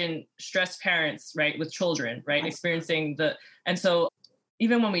imagine stressed parents, right, with children, right, experiencing and so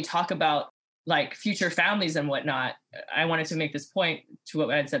even when we talk about like future families and whatnot, I wanted to make this point to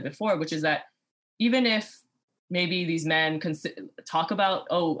what I had said before, which is that even if maybe these men talk about,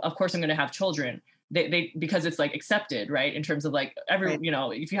 oh, of course I'm going to have children, they because it's like accepted, right? In terms of like right.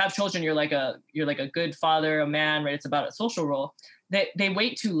 If you have children, you're like a good father, a man, right? It's about a social role. They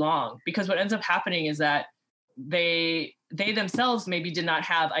wait too long, because what ends up happening is that they themselves maybe did not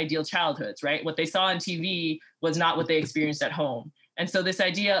have ideal childhoods, right? What they saw on TV was not what they experienced at home. And so this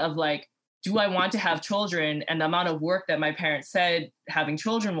idea of like, do I want to have children, and the amount of work that my parents said having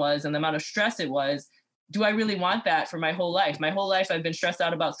children was, and the amount of stress it was, do I really want that for my whole life? My whole life I've been stressed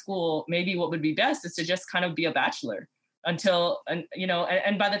out about school. Maybe what would be best is to just kind of be a bachelor until,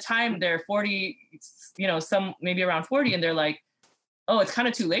 and by the time they're 40, some maybe around 40, and they're like, oh, it's kind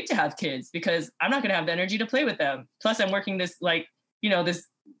of too late to have kids because I'm not going to have the energy to play with them. Plus I'm working this this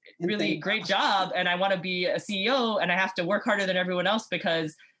really great job, and I want to be a CEO, and I have to work harder than everyone else,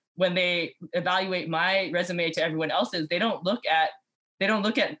 because when they evaluate my resume to everyone else's, they don't look at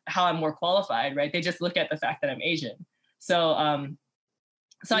how I'm more qualified, right? They just look at the fact that I'm Asian. So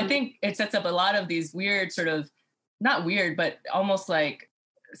I think it sets up a lot of these weird sort of, not weird, but almost like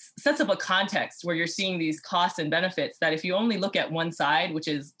sets up a context where you're seeing these costs and benefits that if you only look at one side, which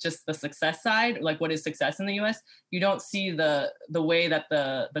is just the success side, like what is success in the US, you don't see the way that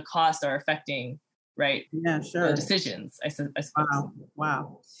the costs are affecting, right? Yeah, sure. The decisions, I suppose.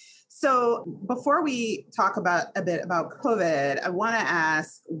 Wow. So before we talk a bit about COVID, I want to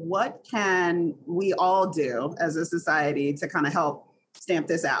ask, what can we all do as a society to kind of help stamp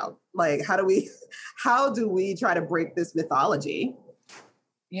this out? Like, how do we try to break this mythology?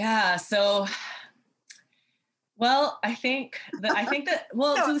 Yeah. So, well, I think that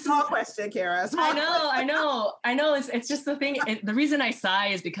so small question, Kara. I know. It's just the thing. The reason I sigh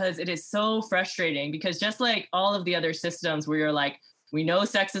is because it is so frustrating, because just like all of the other systems where you're like, we know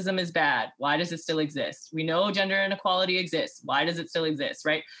sexism is bad. Why does it still exist? We know gender inequality exists. Why does it still exist,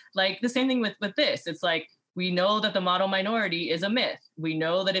 right? Like the same thing with this. It's like, we know that the model minority is a myth. We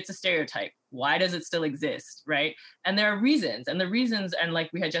know that it's a stereotype. Why does it still exist, right? And there are reasons. And the reasons, and like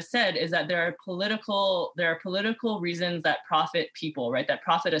we had just said, is that there are political reasons that profit people, right? That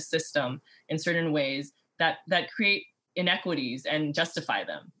profit a system in certain ways that create inequities and justify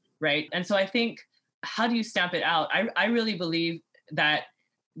them, right? And so I think, how do you stamp it out? I really believe that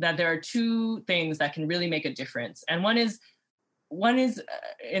there are two things that can really make a difference. And one is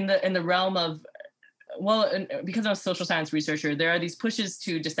in the realm of, because I'm a social science researcher, there are these pushes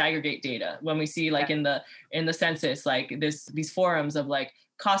to disaggregate data. When we see like in the census, like these forums of like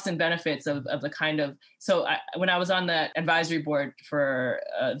costs and benefits of the kind of, so when I was on the advisory board for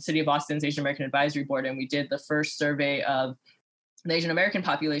the City of Austin's Asian American Advisory Board, and we did the first survey of the Asian American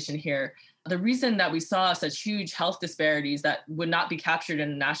population here, the reason that we saw such huge health disparities that would not be captured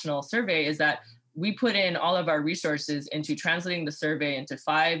in a national survey is that we put in all of our resources into translating the survey into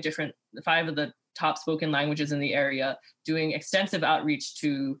five of the top spoken languages in the area, doing extensive outreach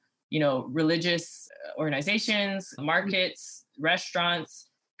to, religious organizations, markets, restaurants,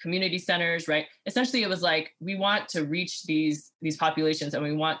 community centers, right? Essentially, it was like, we want to reach these populations, and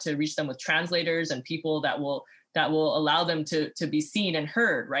we want to reach them with translators and people that will allow them to be seen and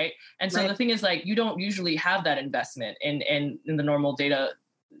heard, right? And so the thing is, like, you don't usually have that investment in the normal data,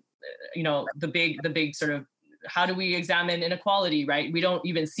 the big sort of, how do we examine inequality, right? We don't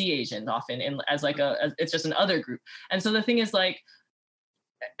even see Asians often as it's just an other group. And so the thing is, like,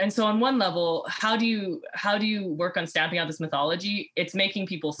 and so on one level, how do you work on stamping out this mythology? It's making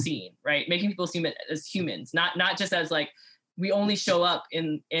people seen, right? Making people seen as humans, not just as like, we only show up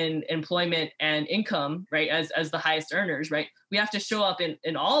in employment and income, right, as the highest earners, right? We have to show up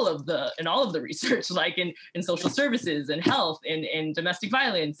in all of the research, like in social services and health, in domestic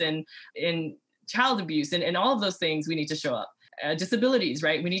violence, and in child abuse, and all of those things. We need to show up. Disabilities,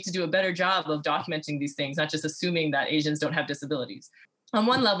 right? We need to do a better job of documenting these things, not just assuming that Asians don't have disabilities. on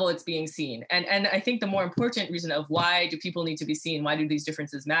one level, it's being seen. And I think the more important reason of why do people need to be seen, why do these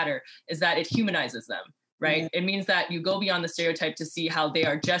differences matter, is that it humanizes them, right? It means that you go beyond the stereotype to see how they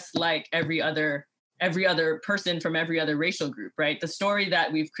are just like every other person from every other racial group, right? The story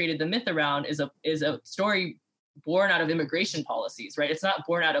that we've created the myth around is a story born out of immigration policies, right? It's not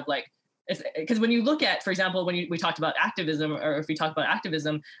born out of like, because when you look at, for example, when we talked about activism, or if we talk about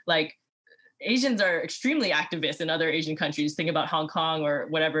activism, like Asians are extremely activist in other Asian countries. Think about Hong Kong or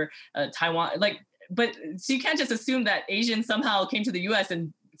whatever, Taiwan. But so you can't just assume that Asians somehow came to the U.S.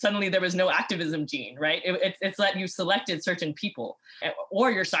 and suddenly there was no activism gene, right? It's that you selected certain people,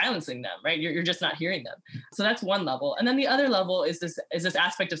 or you're silencing them, right? You're just not hearing them. So that's one level, and then the other level is this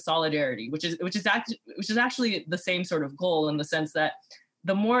aspect of solidarity, which is actually the same sort of goal, in the sense that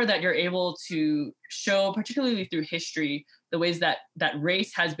the more that you're able to show, particularly through history, the ways that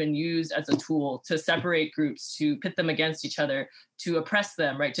race has been used as a tool to separate groups, to pit them against each other, to oppress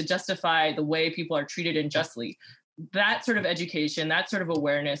them, right? To justify the way people are treated unjustly. That sort of education, that sort of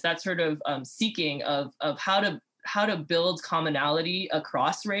awareness, that sort of seeking of how to build commonality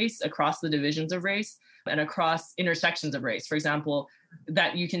across race, across the divisions of race, and across intersections of race. For example,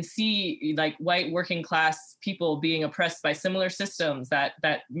 that you can see like white working class people being oppressed by similar systems that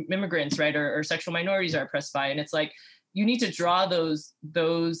immigrants, right, or sexual minorities are oppressed by. And it's like, you need to draw those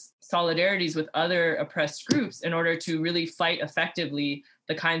solidarities with other oppressed groups in order to really fight effectively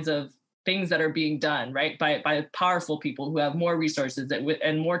the kinds of things that are being done, right, by powerful people who have more resources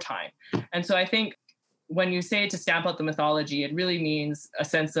and more time. And so I think when you say to stamp out the mythology, it really means a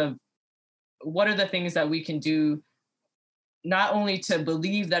sense of what are the things that we can do, not only to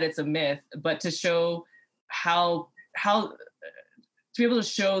believe that it's a myth, but to show how to be able to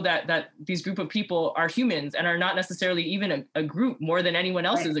show that these group of people are humans and are not necessarily even a group more than anyone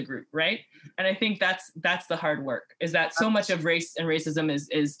else is a group, right? And I think that's the hard work, is that so much of race and racism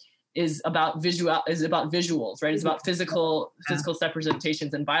is about visuals, right? It's about physical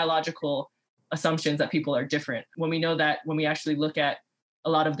representations and biological assumptions that people are different. When we know that, when we actually look at a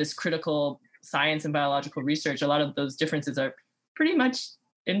lot of this critical science and biological research, a lot of those differences are pretty much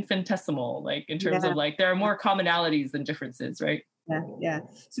infinitesimal, like in terms of like, there are more commonalities than differences, right? Yeah.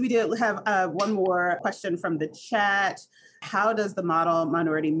 So we do have one more question from the chat. How does the model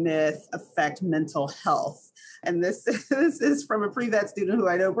minority myth affect mental health? And this is from a pre-vet student who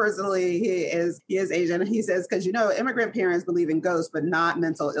I know personally. He is Asian. He says, because immigrant parents believe in ghosts, but not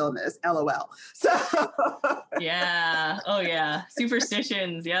mental illness. LOL. So yeah. Oh yeah.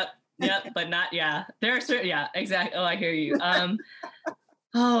 Superstitions. Yep. But not, yeah. There are certain, yeah, exactly. Oh, I hear you.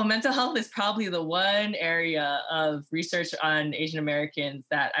 Mental health is probably the one area of research on Asian Americans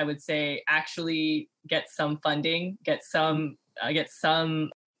that I would say actually gets some funding, gets some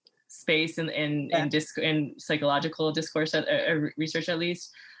space in psychological discourse research, at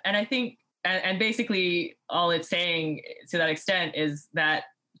least. And I think, and basically all it's saying to that extent is that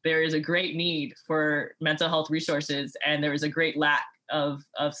there is a great need for mental health resources, and there is a great lack of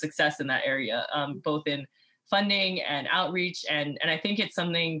success in that area, both in funding and outreach. And I think it's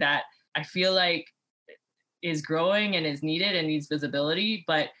something that I feel like is growing and is needed and needs visibility.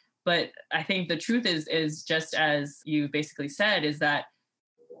 But I think the truth is just as you basically said, is that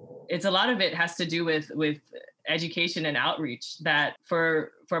it's a lot of it has to do with education and outreach, that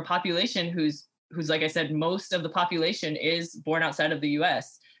for a population who's, like I said, most of the population is born outside of the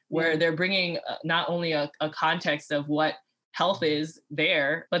US, where they're bringing not only a context of what health is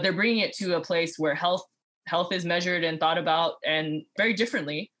there, but they're bringing it to a place where health is measured and thought about and very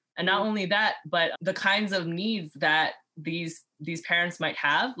differently. And not only that, but the kinds of needs that these parents might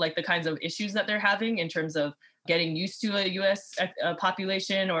have, like the kinds of issues that they're having in terms of getting used to a US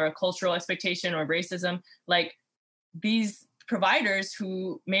population, or a cultural expectation, or racism, like these providers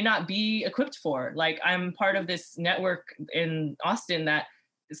who may not be equipped for. Like, I'm part of this network in Austin that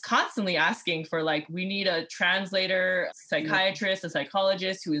is constantly asking for, like, we need a translator, psychiatrist, a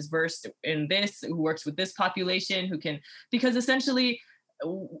psychologist who is versed in this, who works with this population, who can, because essentially,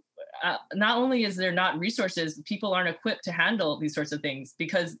 not only is there not resources, people aren't equipped to handle these sorts of things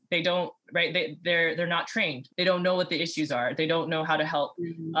because they don't, right? They're not trained. They don't know what the issues are. They don't know how to help.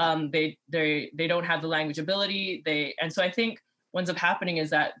 They don't have the language ability. And so I think what ends up happening is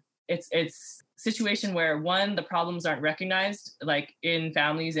that it's a situation where, one, the problems aren't recognized, like in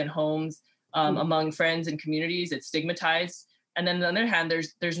families and homes, among friends and communities, it's stigmatized. And then on the other hand,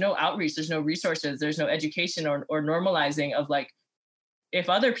 there's no outreach, there's no resources, there's no education or normalizing of, like, if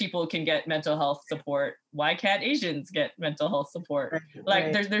other people can get mental health support, why can't Asians get mental health support?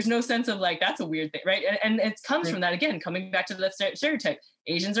 Like there's no sense of like, that's a weird thing, right? And it comes from that, again, coming back to that stereotype.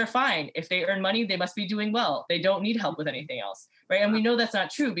 Asians are fine. If they earn money, they must be doing well. They don't need help with anything else, right? And we know that's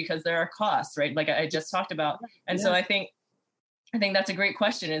not true because there are costs, right? Like I just talked about. And so I think that's a great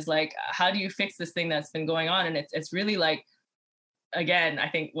question, is like, how do you fix this thing that's been going on? And it's really like, again, I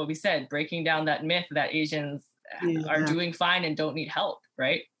think what we said, breaking down that myth that Asians are doing fine and don't need help,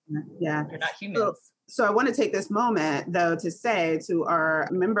 right? Yeah. They're not humans. So I want to take this moment, though, to say to our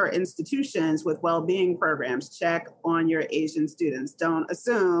member institutions with well-being programs, check on your Asian students. Don't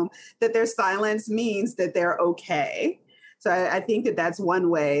assume that their silence means that they're okay. So I think that that's one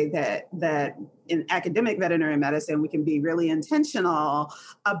way that in academic veterinary medicine, we can be really intentional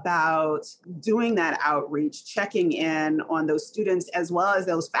about doing that outreach, checking in on those students as well as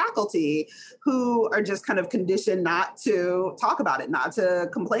those faculty who are just kind of conditioned not to talk about it, not to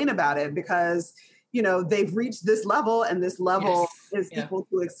complain about it, because they've reached this level, and this level is equal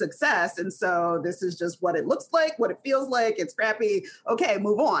to its success. And so this is just what it looks like, what it feels like. It's crappy. Okay,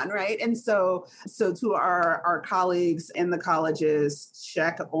 move on, right? And so to our colleagues in the colleges,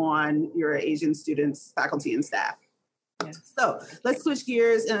 check on your Asian students, faculty, and staff. Yes. So let's switch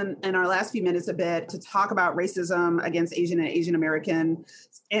gears in our last few minutes a bit to talk about racism against Asian and Asian American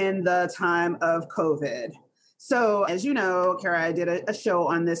in the time of COVID. So as you know, Kara, I did a show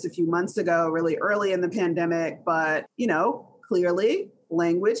on this a few months ago, really early in the pandemic, but, clearly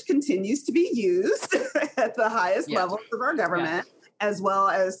language continues to be used at the highest levels of our government, as well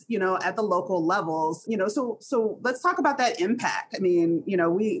as, at the local levels, so let's talk about that impact. I mean,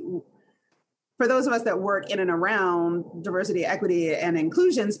 for those of us that work in and around diversity, equity, and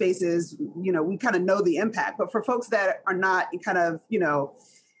inclusion spaces, we kind of know the impact, but for folks that are not kind of,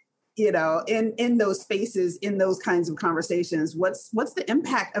 in those spaces, in those kinds of conversations, what's the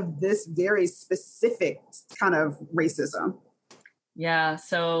impact of this very specific kind of racism? Yeah.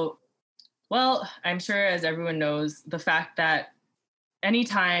 So, well, I'm sure, as everyone knows, the fact that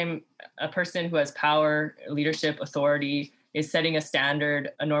anytime a person who has power, leadership, authority is setting a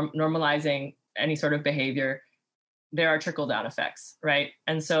standard, normalizing any sort of behavior, there are trickle-down effects, right?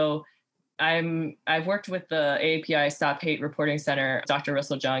 And so I've worked with the AAPI Stop Hate Reporting Center, Dr.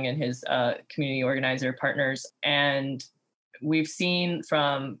 Russell Jung and his community organizer partners. And we've seen,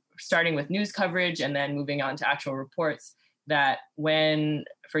 from starting with news coverage and then moving on to actual reports, that when,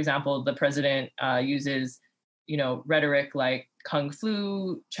 for example, the president uses, rhetoric like Kung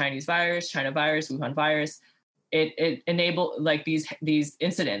flu, Chinese virus, China virus, Wuhan virus, it enabled like these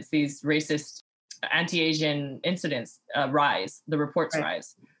incidents, these racist anti-Asian incidents rise, the reports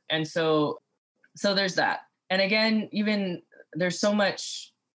rise. And so there's that. And again, even there's so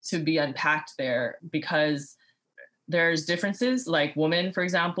much to be unpacked there, because there's differences, like women, for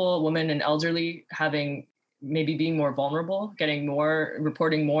example, women and elderly maybe being more vulnerable, getting more,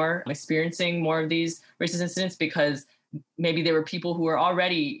 reporting more, experiencing more of these racist incidents, because maybe there were people who were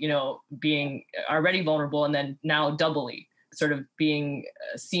already, being already vulnerable, and then now doubly sort of being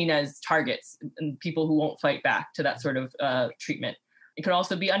seen as targets and people who won't fight back to that sort of treatment. It could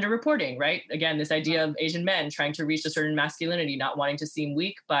also be underreporting, right? Again, this idea of Asian men trying to reach a certain masculinity, not wanting to seem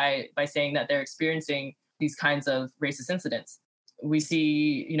weak by saying that they're experiencing these kinds of racist incidents. We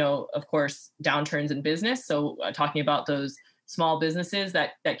see, of course, downturns in business. So talking about those small businesses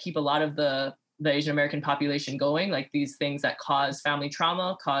that keep a lot of the Asian American population going, like these things that cause family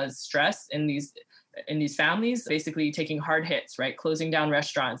trauma, cause stress in these families, basically taking hard hits, right? Closing down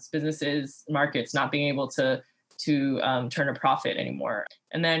restaurants, businesses, markets, not being able to turn a profit anymore.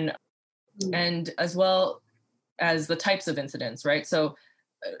 And then, and as well as the types of incidents, right? So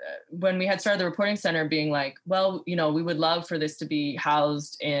when we had started the reporting center, being like, well, we would love for this to be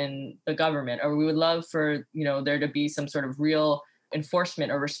housed in the government, or we would love for, there to be some sort of real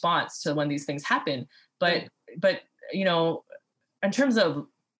enforcement or response to when these things happen. But in terms of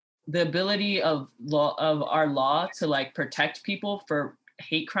the ability of our law to like protect people for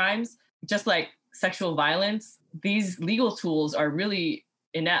hate crimes, just like sexual violence, these legal tools are really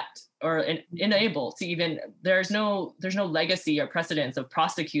inept or unable to even, there's no legacy or precedence of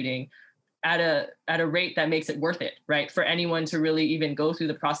prosecuting at a rate that makes it worth it, right? For anyone to really even go through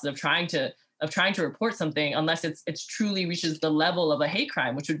the process of trying to report something, unless it's truly reaches the level of a hate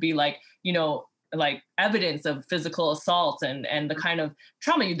crime, which would be like, like evidence of physical assault and the kind of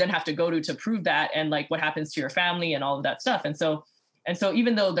trauma you then have to go to prove that, and like what happens to your family and all of that stuff. And so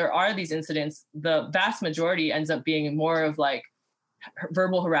even though there are these incidents, the vast majority ends up being more of like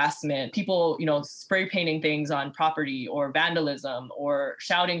verbal harassment, people, spray painting things on property, or vandalism, or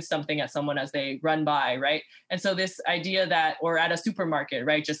shouting something at someone as they run by, right? And so this idea that, or at a supermarket,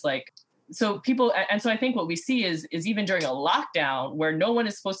 right? Just like, so people, and so I think what we see is even during a lockdown where no one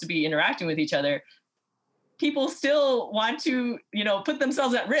is supposed to be interacting with each other, people still want to, put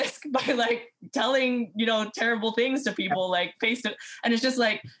themselves at risk by like telling, terrible things to people, like face it. And it's just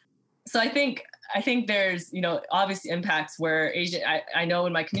like, so I think there's, obvious impacts where I know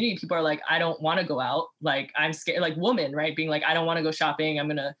in my community, people are like, I don't want to go out. Like, I'm scared, like woman, right? Being like, I don't want to go shopping. I'm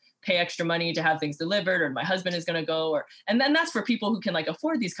going to pay extra money to have things delivered, or my husband is going to go, and then that's for people who can like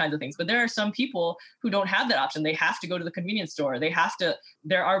afford these kinds of things. But there are some people who don't have that option. They have to go to the convenience store.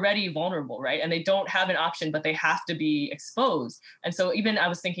 They're already vulnerable, right? And they don't have an option, but they have to be exposed. And so even I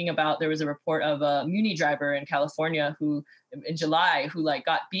was thinking about, there was a report of a Muni driver in California who in July, who like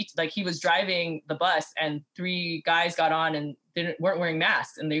got beat, like he was driving the bus and 3 guys got on and weren't wearing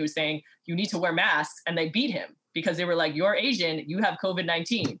masks. And they were saying, you need to wear masks. And they beat him because they were like, you're Asian, you have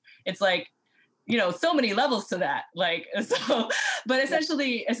COVID-19. It's like, so many levels to that. Like, so, but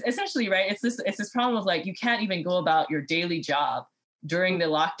essentially, right, it's this problem of like, you can't even go about your daily job during the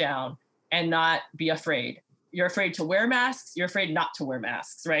lockdown and not be afraid. You're afraid to wear masks. You're afraid not to wear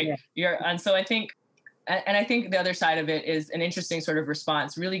masks, right? Yeah. And so I think the other side of it is an interesting sort of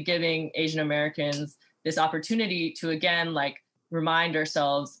response, really giving Asian Americans this opportunity to, again, like, remind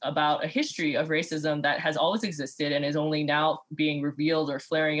ourselves about a history of racism that has always existed and is only now being revealed or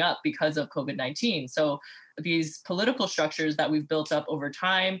flaring up because of COVID-19. So these political structures that we've built up over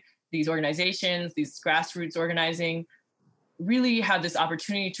time, these organizations, these grassroots organizing, really have this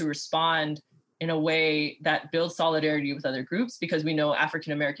opportunity to respond in a way that builds solidarity with other groups, because we know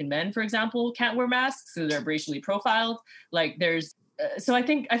African-American men, for example, can't wear masks, so they're racially profiled. Like so I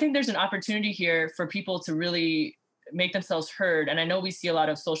think there's an opportunity here for people to really make themselves heard. And I know we see a lot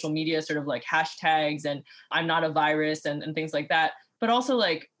of social media sort of like hashtags and I'm not a virus and things like that, but also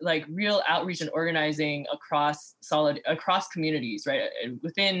like real outreach and organizing across communities, right?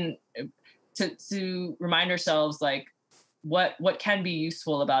 To remind ourselves like what can be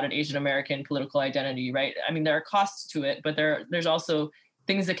useful about an Asian American political identity, right? I mean, there are costs to it, but there's also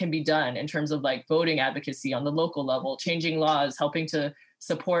things that can be done in terms of like voting advocacy on the local level, changing laws, helping to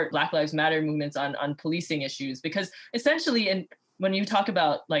support Black Lives Matter movements on policing issues. Because essentially, when you talk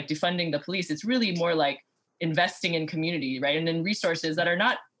about like defunding the police, it's really more like investing in community, right? And in resources that are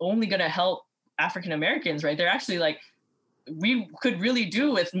not only going to help African Americans, right? They're actually like, we could really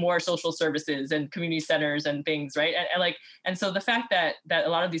do with more social services and community centers and things, right? And so the fact that a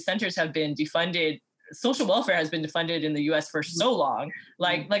lot of these centers have been defunded, social welfare has been defunded in the US for so long,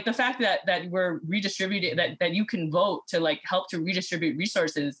 like the fact that we're redistributing, that you can vote to like help to redistribute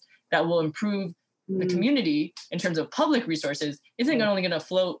resources that will improve the community in terms of public resources isn't only going to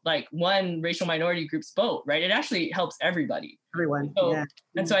float like one racial minority group's boat, right? It actually helps everybody. Everyone.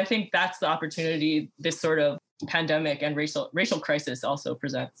 And so I think that's the opportunity this sort of pandemic and racial crisis also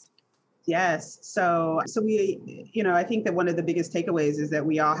presents. Yes. So we, I think that one of the biggest takeaways is that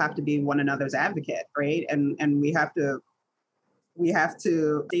we all have to be one another's advocate, right? And we have to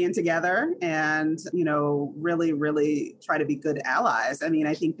stand together and, really, really try to be good allies. I mean,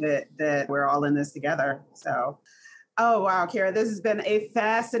 I think that we're all in this together. So, oh, wow, Kara, this has been a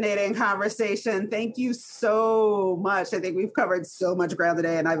fascinating conversation. Thank you so much. I think we've covered so much ground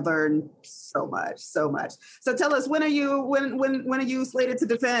today and I've learned so much. So tell us, when are you slated to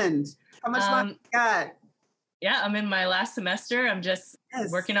defend? How much time you got? Yeah, I'm in my last semester. I'm just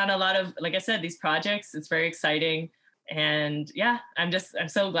working on a lot of, like I said, these projects. It's very exciting. And yeah, I'm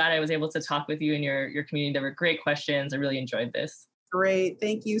so glad I was able to talk with you and your community. There were great questions. I really enjoyed this. Great.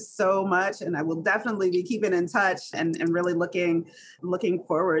 Thank you so much. And I will definitely be keeping in touch and really looking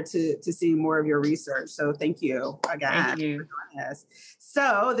forward to seeing more of your research. So thank you again. Thank you. For joining us.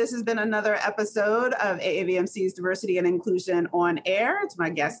 So this has been another episode of AAVMC's Diversity and Inclusion on Air. To my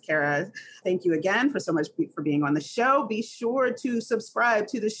guest, Kara, thank you again for being on the show. Be sure to subscribe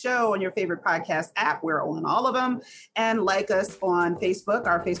to the show on your favorite podcast app. We're on all of them. And like us on Facebook.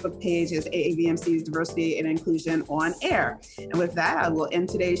 Our Facebook page is AAVMC's Diversity and Inclusion on Air. And with that, I will end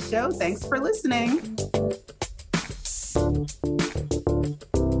today's show. Thanks for listening.